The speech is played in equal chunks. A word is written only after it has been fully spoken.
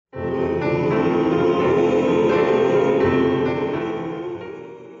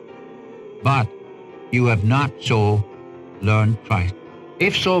but you have not so learned Christ.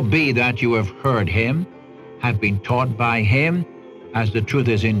 If so be that you have heard him, have been taught by him, as the truth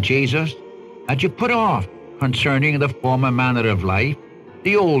is in Jesus, that you put off concerning the former manner of life,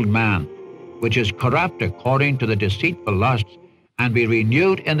 the old man, which is corrupt according to the deceitful lusts, and be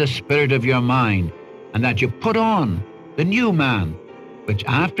renewed in the spirit of your mind, and that you put on the new man, which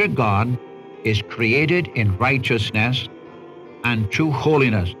after God is created in righteousness and true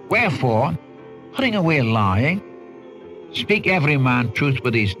holiness. Wherefore, putting away lying, speak every man truth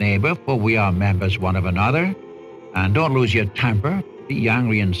with his neighbor, for we are members one of another. And don't lose your temper, be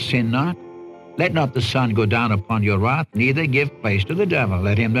angry and sin not. Let not the sun go down upon your wrath, neither give place to the devil.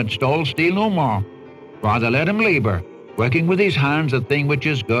 Let him that stole steal no more. Rather let him labor, working with his hands the thing which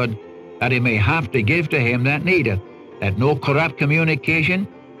is good, that he may have to give to him that needeth. Let no corrupt communication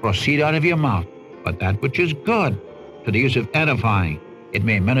proceed out of your mouth, but that which is good, to the use of edifying, it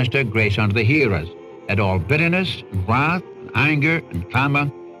may minister grace unto the hearers. Let all bitterness, and wrath, and anger, and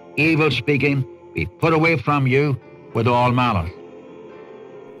clamor, evil speaking, be put away from you with all malice.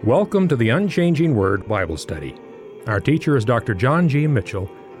 Welcome to the Unchanging Word Bible Study. Our teacher is Dr. John G. Mitchell,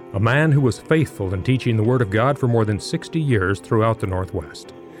 a man who was faithful in teaching the Word of God for more than 60 years throughout the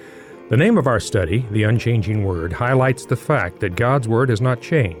Northwest. The name of our study, The Unchanging Word, highlights the fact that God's Word has not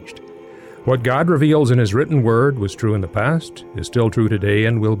changed. What God reveals in His written Word was true in the past, is still true today,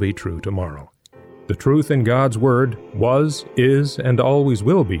 and will be true tomorrow. The truth in God's Word was, is, and always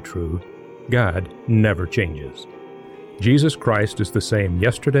will be true. God never changes. Jesus Christ is the same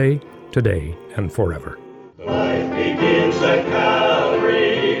yesterday, today, and forever. Life begins at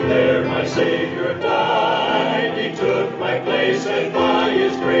Calvary, there my Savior died. He took my place and by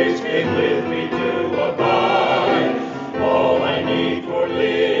His grace came with me to abide. All I need for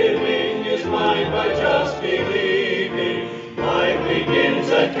living is mine by just believing. Life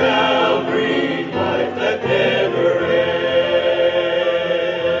begins at Calvary, life that never ends.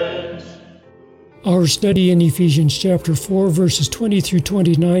 Our study in Ephesians chapter 4, verses 20 through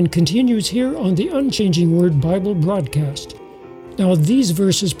 29 continues here on the Unchanging Word Bible broadcast. Now, these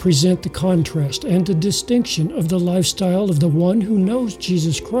verses present the contrast and the distinction of the lifestyle of the one who knows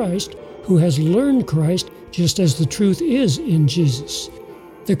Jesus Christ, who has learned Christ just as the truth is in Jesus.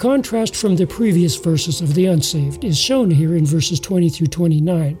 The contrast from the previous verses of the unsaved is shown here in verses 20 through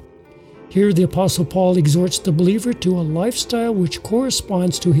 29. Here the Apostle Paul exhorts the believer to a lifestyle which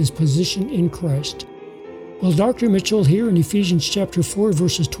corresponds to his position in Christ. Well, Dr. Mitchell here in Ephesians chapter 4,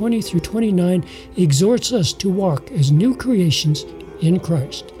 verses 20 through 29 exhorts us to walk as new creations in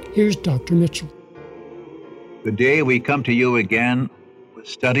Christ. Here's Dr. Mitchell. Today we come to you again with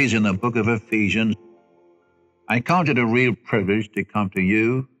studies in the book of Ephesians. I count it a real privilege to come to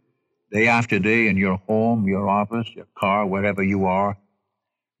you day after day in your home, your office, your car, wherever you are,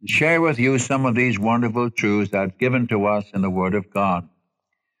 and share with you some of these wonderful truths that are given to us in the Word of God.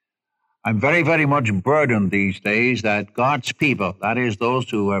 I'm very, very much burdened these days that God's people, that is those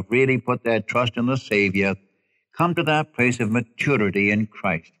who have really put their trust in the Savior, come to that place of maturity in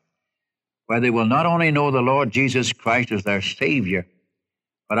Christ, where they will not only know the Lord Jesus Christ as their Savior,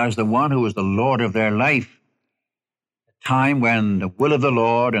 but as the one who is the Lord of their life. A time when the will of the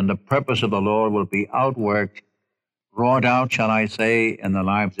Lord and the purpose of the Lord will be outworked, wrought out, shall I say, in the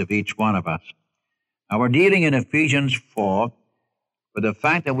lives of each one of us. Now we're dealing in Ephesians 4 with the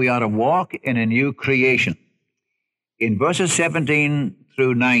fact that we are to walk in a new creation. In verses 17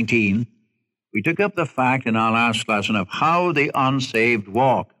 through 19, we took up the fact in our last lesson of how the unsaved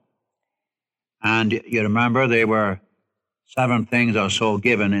walk. And you remember there were 7 things or so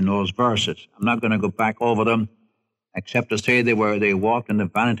given in those verses. I'm not going to go back over them, except to say they walked in the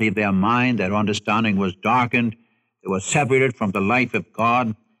vanity of their mind, their understanding was darkened, they were separated from the life of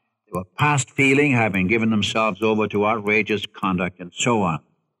God, they were past feeling, having given themselves over to outrageous conduct, and so on.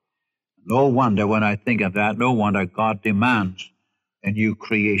 No wonder when I think of that, no wonder God demands a new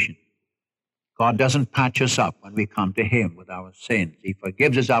creation. God doesn't patch us up when we come to Him with our sins. He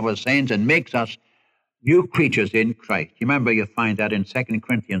forgives us our sins and makes us new creatures in Christ. You remember, you find that in 2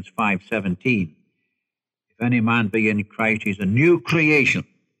 Corinthians 5:17. If any man be in Christ, he's a new creation.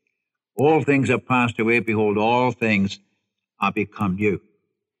 All things are passed away. Behold, all things are become new.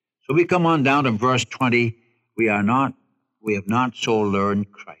 So we come on down to verse 20. We have not so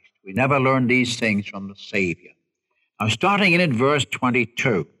learned Christ. We never learned these things from the Savior. Now, starting in at verse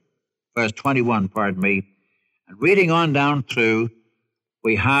 21, and reading on down through,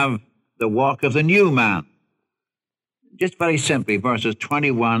 we have the walk of the new man. Just very simply, verses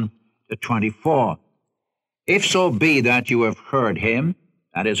 21 to 24. If so be that you have heard him,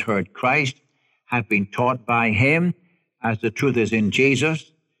 that is, heard Christ, have been taught by him, as the truth is in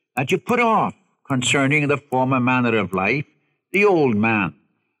Jesus, that you put off concerning the former manner of life, the old man,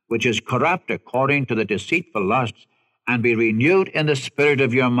 which is corrupt according to the deceitful lusts, and be renewed in the spirit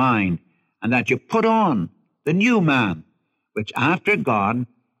of your mind, and that you put on the new man, which after God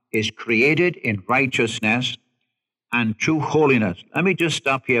is created in righteousness and true holiness. Let me just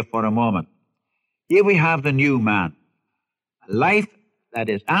stop here for a moment. Here we have the new man, a life that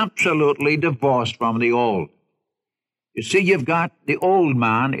is absolutely divorced from the old. You see, you've got the old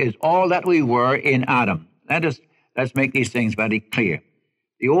man is all that we were in Adam. Let's make these things very clear.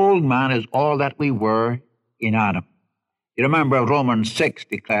 The old man is all that we were in Adam. You remember Romans 6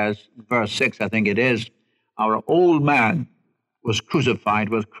 declares, verse 6, I think it is, our old man was crucified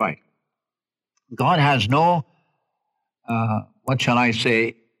with Christ. God has no, what shall I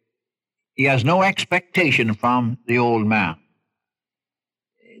say, he has no expectation from the old man.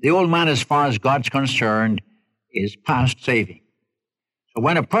 The old man, as far as God's concerned, is past saving. So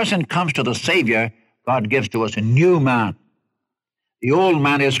when a person comes to the Savior, God gives to us a new man. The old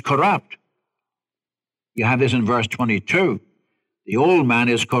man is corrupt. You have this in verse 22. The old man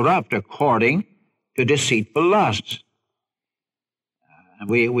is corrupt according to deceitful lusts. And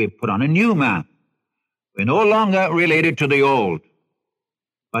we put on a new man. We're no longer related to the old,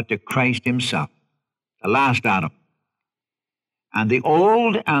 but to Christ himself, the last Adam. And the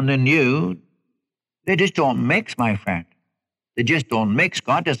old and the new, they just don't mix, my friend. They just don't mix.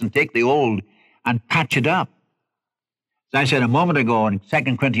 God doesn't take the old and patch it up. As I said a moment ago in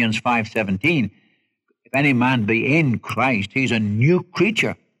 2 Corinthians 5:17, if any man be in Christ, he's a new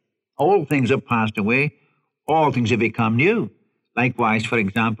creature. All things have passed away. All things have become new. Likewise, for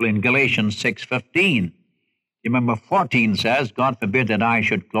example, in Galatians 6:15, remember 14 says, God forbid that I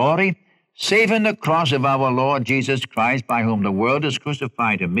should glory, save in the cross of our Lord Jesus Christ, by whom the world is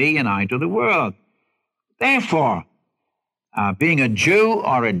crucified to me and I to the world. Therefore, being a Jew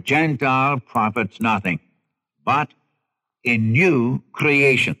or a Gentile profits nothing, but in new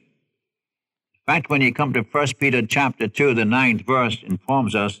creation. In fact, when you come to 1 Peter chapter 2, the 9th verse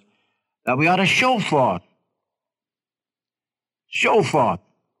informs us that we ought to show forth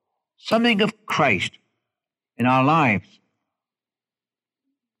something of Christ in our lives.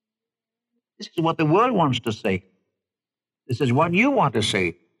 This is what the world wants to say. This is what you want to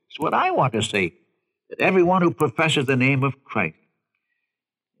say. It's what I want to say. That everyone who professes the name of Christ,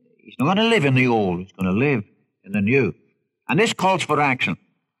 he's not going to live in the old, he's going to live in the new. And this calls for action.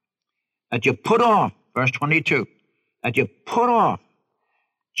 That you put off, verse 22, that you put off,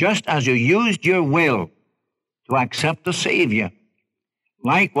 just as you used your will to accept the Savior.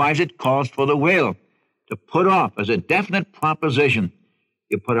 Likewise, it calls for the will to put off as a definite proposition.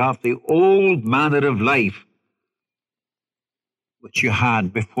 You put off the old manner of life which you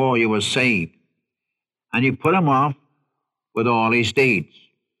had before you were saved, and you put him off with all his deeds.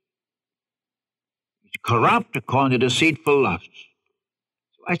 He's corrupt according to deceitful lusts.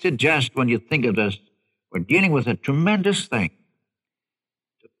 So I suggest when you think of this, we're dealing with a tremendous thing.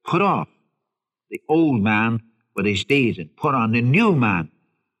 To put off the old man with his deeds and put on the new man,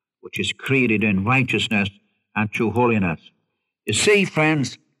 which is created in righteousness and true holiness. You see,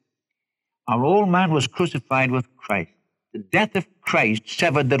 friends, our old man was crucified with Christ. The death of Christ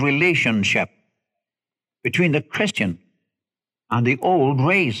severed the relationship between the Christian and the old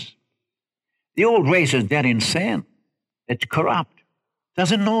race. The old race is dead in sin. It's corrupt.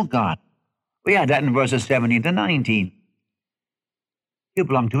 Doesn't know God. We had that in verses 17 to 19. You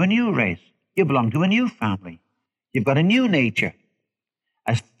belong to a new race. You belong to a new family. You've got a new nature.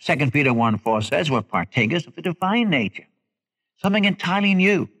 As 2 Peter 1:4 says, we're partakers of the divine nature. Something entirely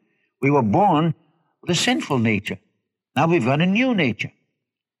new. We were born with a sinful nature. Now we've got a new nature.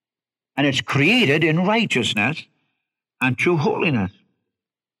 And it's created in righteousness and true holiness.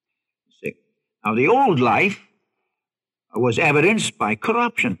 See? Now the old life was evidenced by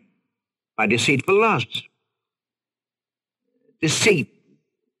corruption, by deceitful lusts. Deceit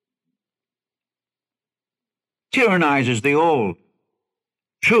tyrannizes the old.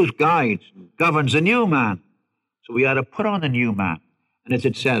 Truth guides, governs the new man. So we ought to put on the new man. And as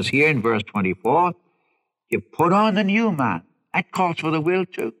it says here in verse 24, you put on the new man. That calls for the will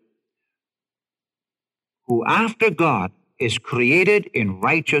too. Who after God is created in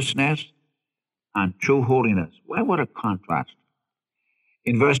righteousness and true holiness. Well, what a contrast.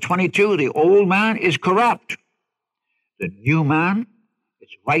 In verse 22, the old man is corrupt. The new man is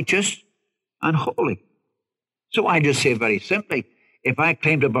righteous and holy. So I just say very simply, if I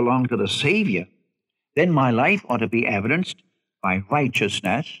claim to belong to the Savior, then my life ought to be evidenced by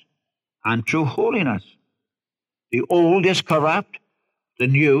righteousness and true holiness. The old is corrupt, the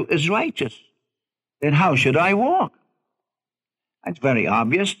new is righteous. Then how should I walk? That's very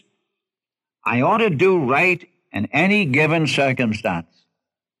obvious. I ought to do right in any given circumstance.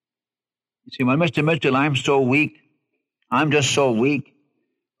 You see, well, Mr. Mitchell, I'm so weak. I'm just so weak.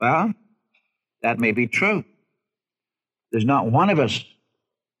 Well, that may be true. There's not one of us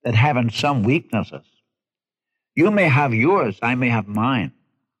that haven't some weaknesses. You may have yours, I may have mine.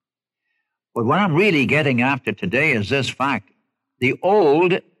 But what I'm really getting after today is this fact. The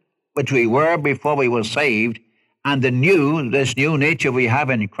old, which we were before we were saved, and the new, this new nature we have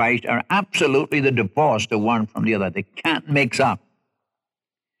in Christ, are absolutely the divorce, the one from the other. They can't mix up.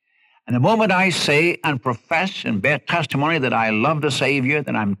 And the moment I say and profess and bear testimony that I love the Savior,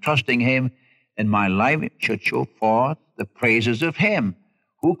 that I'm trusting Him in my life, it should show forth the praises of Him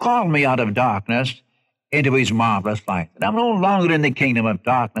who called me out of darkness into His marvelous light. That I'm no longer in the kingdom of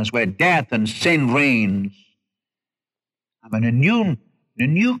darkness where death and sin reigns. I'm in a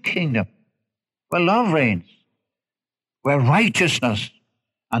new kingdom where love reigns, where righteousness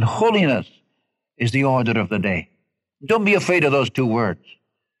and holiness is the order of the day. Don't be afraid of those two words.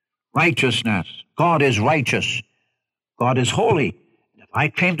 Righteousness. God is righteous. God is holy. If I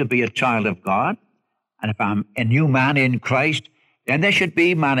claim to be a child of God, and if I'm a new man in Christ, then there should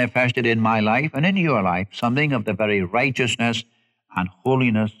be manifested in my life and in your life something of the very righteousness and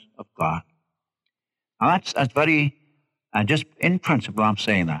holiness of God. Now that's very, just in principle I'm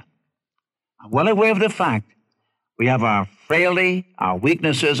saying that. I'm well aware of the fact we have our frailty, our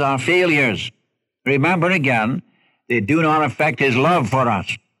weaknesses, our failures. Remember again, they do not affect His love for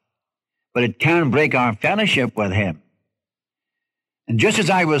us, but it can break our fellowship with Him. And just as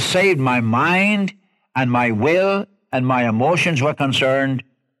I was saved, my mind and my will and my emotions were concerned,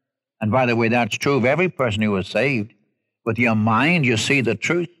 and by the way, that's true of every person who was saved. With your mind, you see the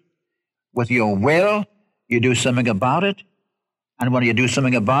truth. With your will, you do something about it. And when you do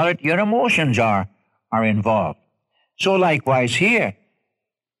something about it, your emotions are involved. So likewise here,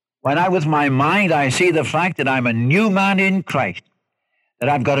 when with my mind, I see the fact that I'm a new man in Christ, that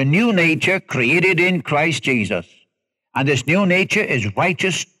I've got a new nature created in Christ Jesus, and this new nature is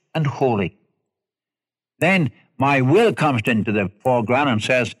righteous and holy. Then my will comes into the foreground and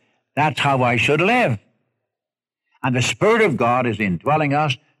says, that's how I should live. And the Spirit of God is indwelling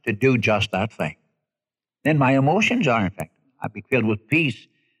us to do just that thing. Then my emotions are affected. I'll be filled with peace,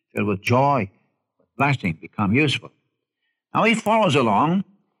 filled with joy, with blessing, become useful. Now he follows along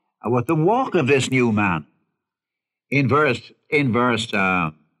with the walk of this new man. In verse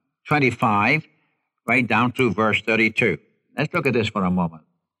 25, right down through verse 32. Let's look at this for a moment.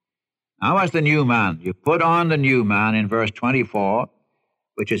 Now as the new man, you put on the new man in verse 24,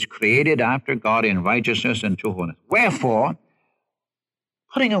 which is created after God in righteousness and truthfulness. Wherefore,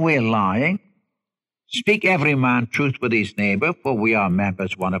 putting away lying, speak every man truth with his neighbor, for we are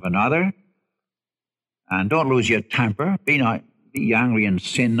members one of another. And don't lose your temper. Be angry and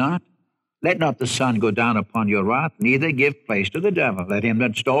sin not. Let not the sun go down upon your wrath, neither give place to the devil. Let him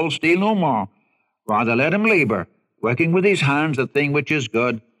that stole steal no more. Rather let him labor, working with his hands the thing which is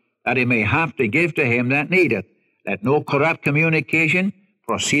good, that he may have to give to him that needeth. Let no corrupt communication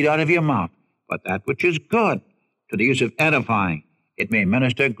proceed out of your mouth, but that which is good, to the use of edifying, it may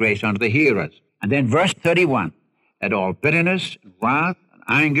minister grace unto the hearers. And then verse 31, let all bitterness, and wrath, and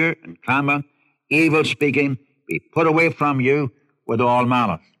anger, and clamor, evil speaking, be put away from you with all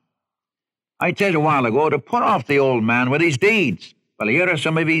malice. I said a while ago to put off the old man with his deeds. Well, here are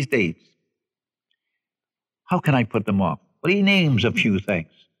some of his deeds. How can I put them off? Well, he names a few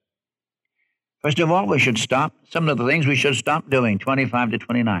things. First of all, we should stop some of the things we should stop doing, 25 to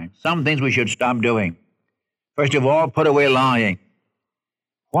 29. Some things we should stop doing. First of all, put away lying.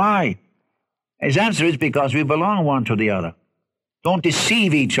 Why? His answer is because we belong one to the other. Don't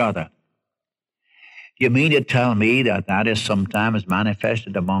deceive each other. You mean to tell me that that is sometimes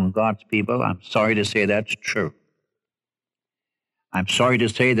manifested among God's people? I'm sorry to say that's true. I'm sorry to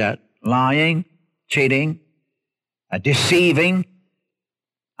say that lying, cheating, deceiving,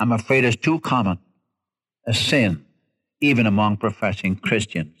 I'm afraid is too common a sin, even among professing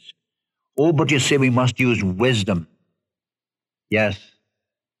Christians. Oh, but you see, we must use wisdom. Yes,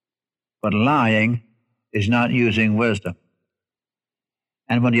 but lying is not using wisdom.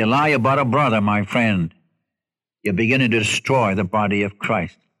 And when you lie about a brother, my friend, you're beginning to destroy the body of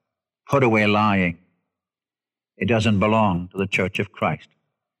Christ. Put away lying. It doesn't belong to the church of Christ.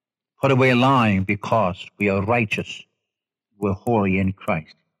 Put away lying because we are righteous. We're holy in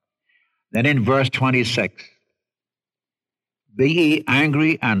Christ. Then in verse 26, be ye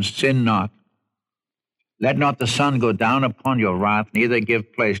angry and sin not. Let not the sun go down upon your wrath, neither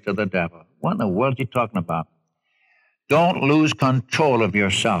give place to the devil. What in the world are you talking about? Don't lose control of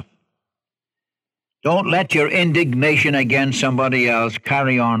yourself. Don't let your indignation against somebody else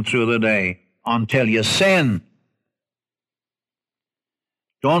carry on through the day. until you sin.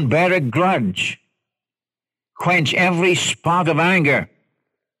 Don't bear a grudge. Quench every spark of anger.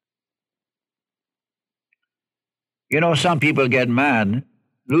 You know, some people get mad,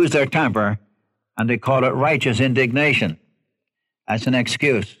 lose their temper, and they call it righteous indignation. That's an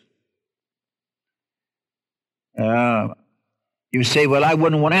excuse. You say, well, I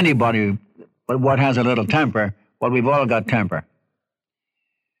wouldn't want anybody but what has a little temper. Well, we've all got temper.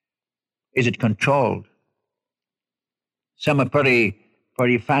 Is it controlled? Some are pretty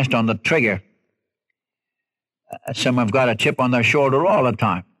fast on the trigger. Some have got a chip on their shoulder all the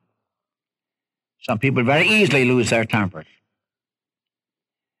time. Some people very easily lose their tempers.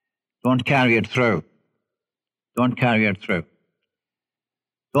 Don't carry it through. Don't carry it through.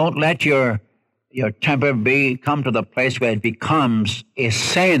 Don't let your temper come to the place where it becomes a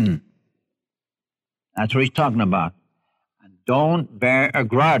sin. That's what he's talking about. And don't bear a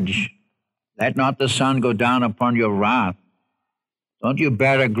grudge. Let not the sun go down upon your wrath. Don't you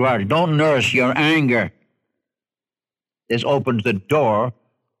bear a grudge. Don't nurse your anger. This opens the door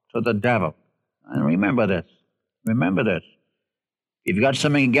to the devil. And remember this. Remember this. If you've got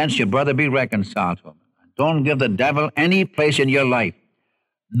something against your brother, be reconciled to him. Don't give the devil any place in your life.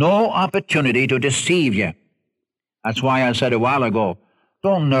 No opportunity to deceive you. That's why I said a while ago,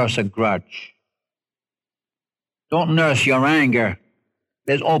 don't nurse a grudge. Don't nurse your anger.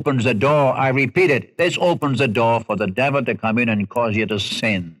 This opens the door, I repeat it, this opens the door for the devil to come in and cause you to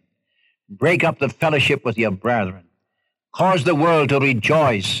sin. Break up the fellowship with your brethren. Cause the world to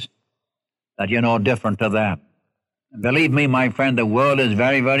rejoice that you're no different to them. And believe me, my friend, the world is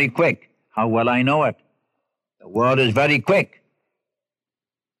very, very quick. How well I know it. The world is very quick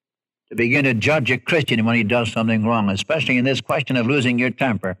to begin to judge a Christian when he does something wrong, especially in this question of losing your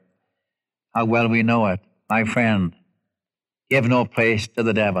temper. How well we know it. My friend, give no place to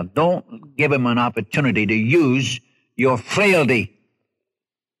the devil. Don't give him an opportunity to use your frailty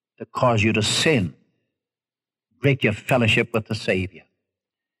to cause you to sin. Break your fellowship with the Savior.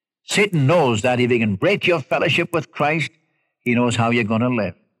 Satan knows that if he can break your fellowship with Christ, he knows how you're going to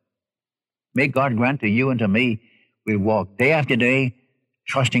live. May God grant to you and to me, we'll walk day after day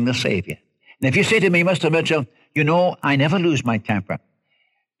trusting the Savior. And if you say to me, Mr. Mitchell, you know, I never lose my temper,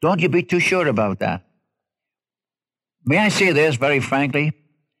 don't you be too sure about that. May I say this very frankly?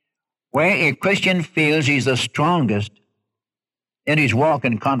 Where a Christian feels he's the strongest in his walk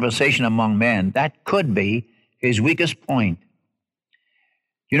and conversation among men, that could be his weakest point.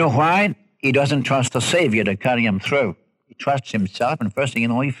 You know why? He doesn't trust the Savior to carry him through. He trusts himself, and first thing you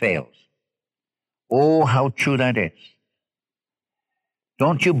know, he fails. Oh, how true that is.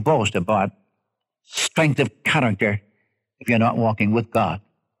 Don't you boast about strength of character if you're not walking with God.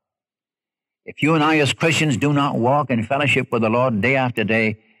 If you and I as Christians do not walk in fellowship with the Lord day after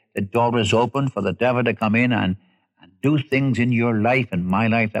day, the door is open for the devil to come in and do things in your life and my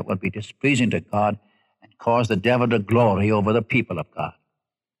life that would be displeasing to God and cause the devil to glory over the people of God.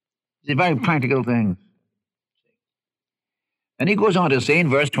 It's a very practical thing. And he goes on to say in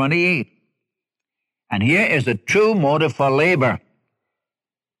verse 28, and here is the true motive for labor.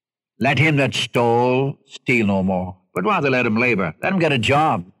 Let him that stole steal no more, but rather let him labor. Let him get a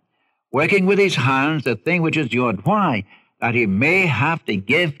job, working with his hands the thing which is yours. Why? That he may have to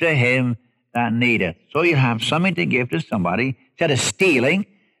give to him that needeth. So you'll have something to give to somebody. Instead of stealing,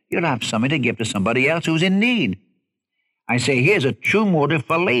 you'll have something to give to somebody else who's in need. I say, here's a true motive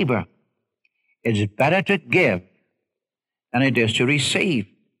for labor. It's better to give than it is to receive.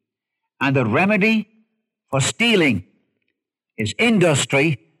 And the remedy for stealing is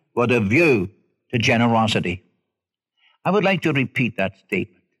industry with a view to generosity. I would like to repeat that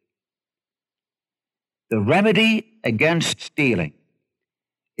statement. The remedy against stealing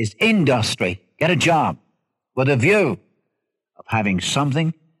is industry. Get a job with a view of having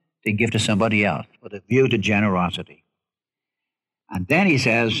something to give to somebody else, with a view to generosity. And then he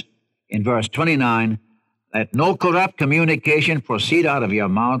says in verse 29, let no corrupt communication proceed out of your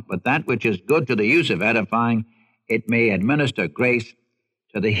mouth, but that which is good to the use of edifying, it may administer grace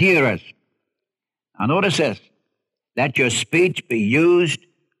to the hearers. Now notice this, let your speech be used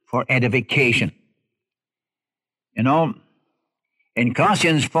for edification. You know, in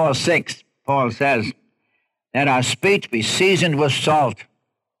Colossians 4:6, Paul says, let our speech be seasoned with salt.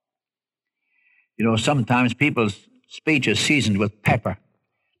 You know, sometimes people's speech is seasoned with pepper.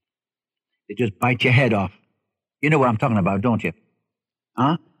 They just bite your head off. You know what I'm talking about, don't you?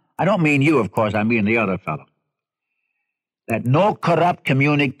 Huh? I don't mean you, of course, I mean the other fellow. Let no corrupt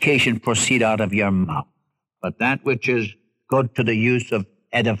communication proceed out of your mouth, but that which is good to the use of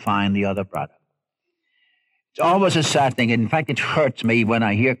edifying the other brother. It's always a sad thing. In fact, it hurts me when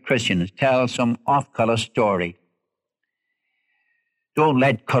I hear Christians tell some off-color story. Don't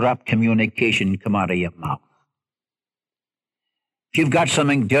let corrupt communication come out of your mouth. If you've got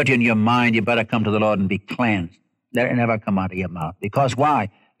something dirty in your mind, you better come to the Lord and be cleansed. Let it never come out of your mouth. Because why?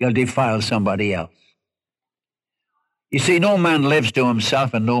 You'll defile somebody else. You see, no man lives to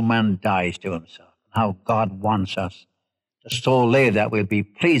himself and no man dies to himself. How God wants us to so live that we'll be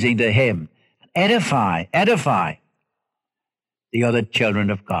pleasing to Him and edify the other children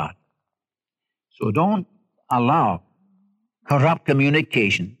of God. So don't allow corrupt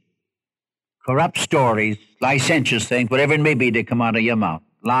communication, corrupt stories, licentious things, whatever it may be, to come out of your mouth.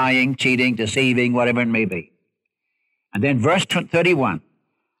 Lying, cheating, deceiving, whatever it may be. And then verse 31,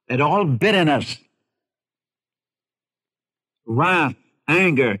 let all bitterness, wrath,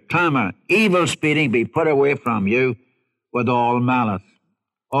 anger, clamor, evil speaking be put away from you with all malice.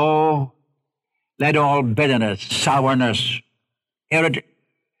 Oh, let all bitterness, sourness, irritability,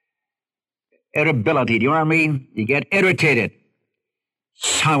 do you know what I mean? You get irritated.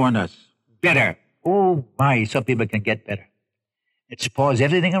 Sourness, bitter. Oh my, some people can get bitter. It spoils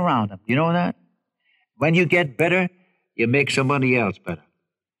everything around them. Do you know that? When you get bitter, you make somebody else better.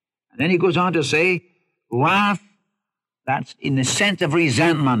 And then he goes on to say, wrath, that's in the sense of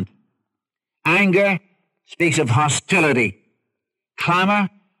resentment. Anger speaks of hostility. Clamor,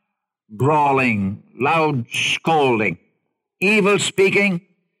 brawling, loud scolding. Evil speaking,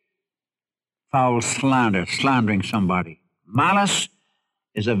 foul slander, slandering somebody. Malice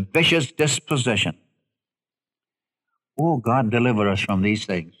is a vicious disposition. Oh, God, deliver us from these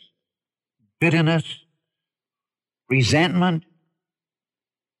things. Bitterness, resentment,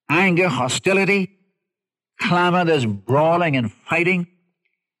 anger, hostility, clamor, there's brawling and fighting,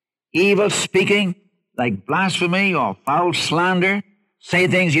 evil speaking, like blasphemy or foul slander, say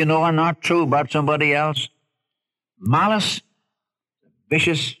things you know are not true about somebody else. Malice,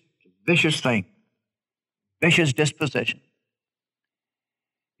 vicious thing, vicious disposition.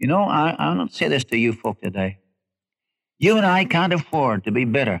 You know, I don't say this to you folk today. You and I can't afford to be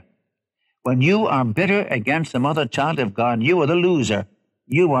bitter. When you are bitter against some other child of God, you are the loser.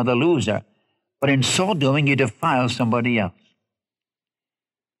 You are the loser. But in so doing, you defile somebody else.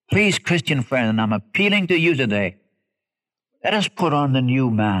 Please, Christian friend, and I'm appealing to you today, let us put on the new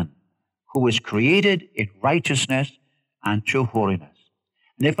man who was created in righteousness and true holiness.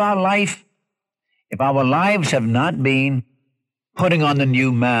 And if our lives have not been putting on the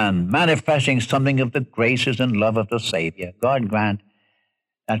new man, manifesting something of the graces and love of the Savior, God grant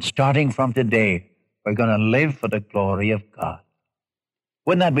that starting from today, we're going to live for the glory of God.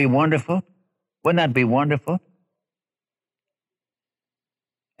 Wouldn't that be wonderful? Wouldn't that be wonderful?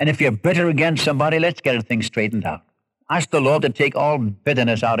 And if you're bitter against somebody, let's get things straightened out. Ask the Lord to take all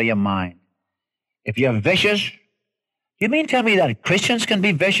bitterness out of your mind. If you're vicious, you mean tell me that Christians can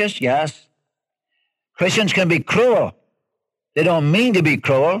be vicious? Yes. Christians can be cruel. They don't mean to be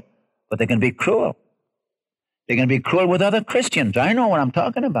cruel, but they can be cruel. They can be cruel with other Christians. I know what I'm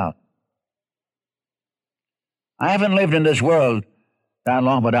talking about. I haven't lived in this world that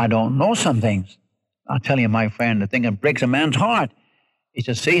long, but I don't know some things. I'll tell you, my friend, the thing that breaks a man's heart is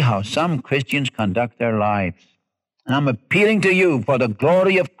to see how some Christians conduct their lives. And I'm appealing to you for the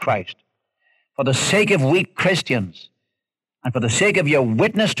glory of Christ, for the sake of weak Christians, and for the sake of your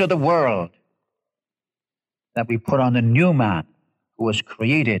witness to the world, that we put on the new man who was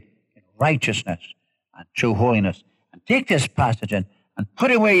created in righteousness and true holiness. And take this passage and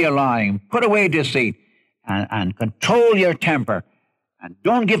put away your lying, put away deceit, and control your temper, and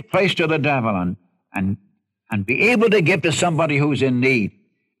don't give place to the devil, and be able to give to somebody who's in need.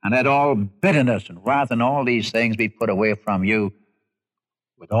 And let all bitterness and wrath and all these things be put away from you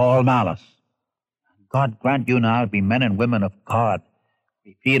with all malice. And God grant you now to be men and women of God,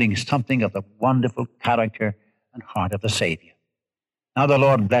 revealing something of the wonderful character and heart of the Savior. Now the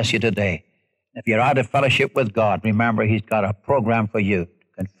Lord bless you today. If you're out of fellowship with God, remember He's got a program for you.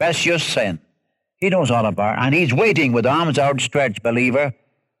 Confess your sin. He knows all about it, and He's waiting with arms outstretched, believer,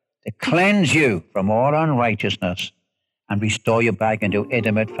 to cleanse you from all unrighteousness and restore you back into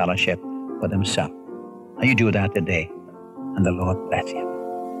intimate fellowship with Himself. Now you do that today, and the Lord bless you.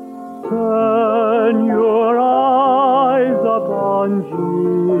 Turn your eyes upon Jesus.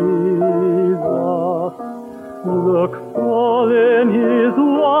 Look full in His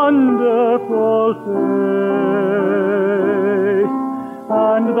wonderful face,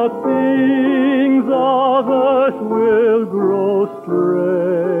 and the things of earth will grow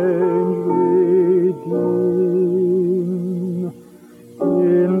strangely dim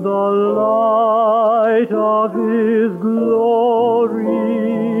in the light of His glory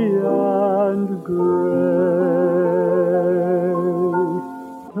and grace.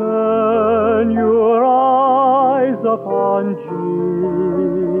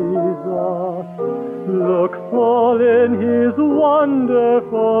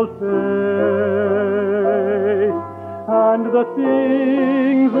 wonderful face, and the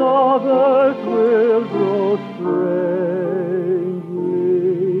things of earth will grow strangely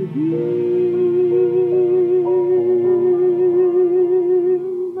dim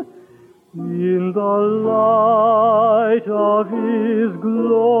in the light of His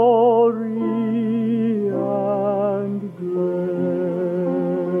glory and grace.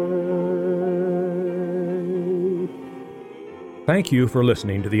 Thank you for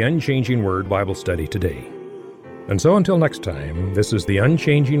listening to the Unchanging Word Bible Study today. And so until next time, this is the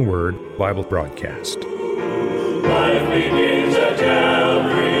Unchanging Word Bible Broadcast. Life begins at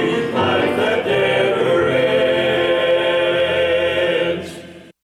Calvary.